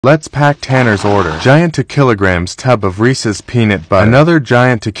Let's pack Tanner's order. Giant 2 kilograms tub of Reese's peanut butter. Another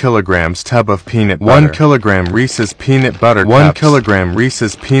giant 2 kilograms tub of peanut butter. 1 kilogram Reese's peanut butter 1 cups. Kilogram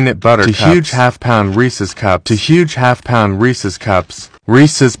Reese's peanut butter cups. 2 huge half-pound Reese's cups. 2 huge half-pound Reese's cups.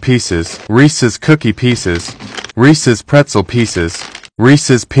 Reese's Pieces. Reese's Cookie Pieces. Reese's Pretzel Pieces.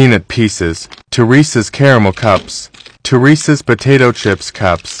 Reese's Peanut Pieces. 2 Reese's Caramel Cups. 2 Reese's Potato Chips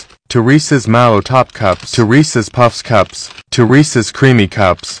Cups. 2 Reese's Mallow Top Cups. 2 Reese's Puffs Cups. 2 Reese's Creamy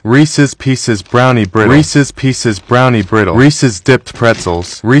Cups. Reese's Pieces Brownie Brittle. Reese's Pieces Brownie Brittle. Reese's Dipped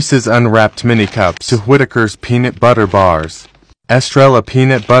Pretzels. Reese's Unwrapped Mini Cups. 2 Whittaker's Peanut Butter Bars. Estrella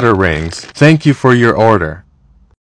Peanut Butter Rings. Thank you for your order.